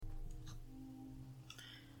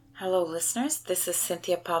Hello listeners, this is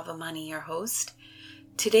Cynthia Pavamani, your host.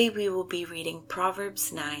 Today we will be reading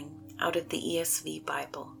Proverbs 9 out of the ESV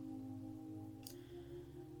Bible.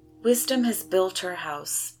 Wisdom has built her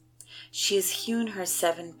house. She has hewn her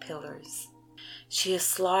 7 pillars. She has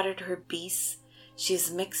slaughtered her beasts. She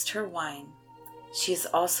has mixed her wine. She has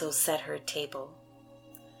also set her table.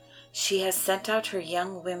 She has sent out her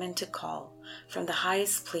young women to call from the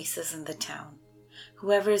highest places in the town.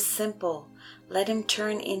 Whoever is simple, let him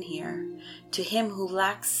turn in here. To him who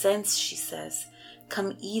lacks sense, she says,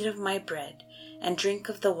 come eat of my bread and drink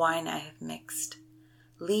of the wine I have mixed.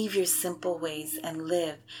 Leave your simple ways and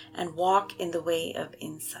live and walk in the way of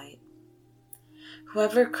insight.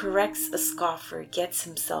 Whoever corrects a scoffer gets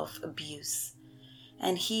himself abuse,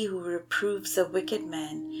 and he who reproves a wicked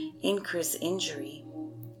man incurs injury.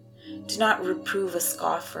 Do not reprove a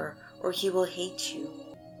scoffer, or he will hate you.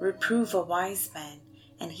 Reprove a wise man,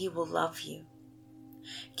 and he will love you.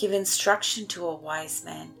 Give instruction to a wise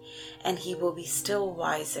man, and he will be still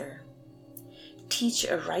wiser. Teach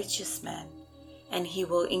a righteous man, and he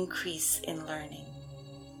will increase in learning.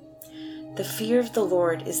 The fear of the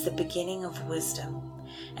Lord is the beginning of wisdom,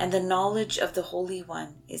 and the knowledge of the Holy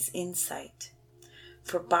One is insight.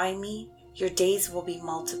 For by me your days will be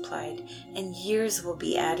multiplied, and years will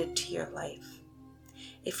be added to your life.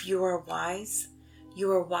 If you are wise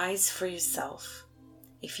for yourself.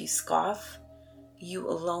 If you scoff, you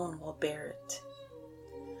alone will bear it.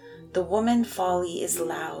 The woman folly is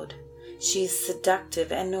loud. She is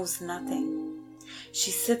seductive and knows nothing.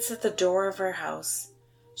 She sits at the door of her house.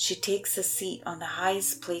 She takes a seat on the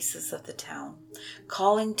highest places of the town,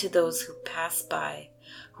 calling to those who pass by,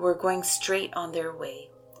 who are going straight on their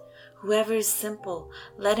way. Whoever is simple,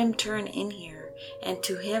 let him turn in here. And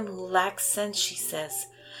to him who lacks sense, she says,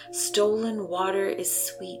 stolen water is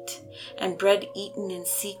sweet, and bread eaten in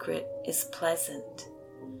secret is pleasant.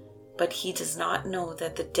 But he does not know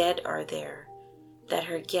that the dead are there, that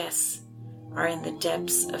her guests are in the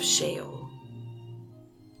depths of Sheol.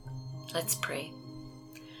 Let's pray.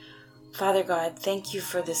 Father God, thank you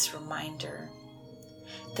for this reminder.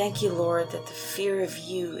 Thank you, Lord, that the fear of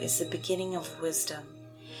you is the beginning of wisdom,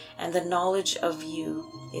 and the knowledge of you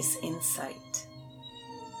is insight.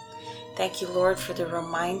 Thank you, Lord, for the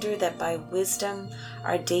reminder that by wisdom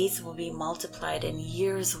our days will be multiplied and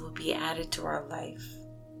years will be added to our life.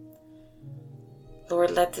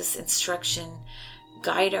 Lord, let this instruction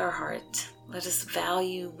guide our heart. Let us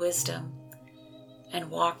value wisdom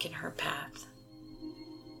and walk in her path.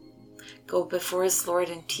 Go before us, Lord,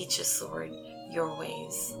 and teach us, Lord, your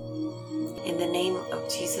ways. In the name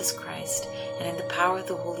of Jesus Christ and in the power of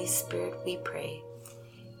the Holy Spirit we pray.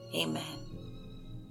 Amen.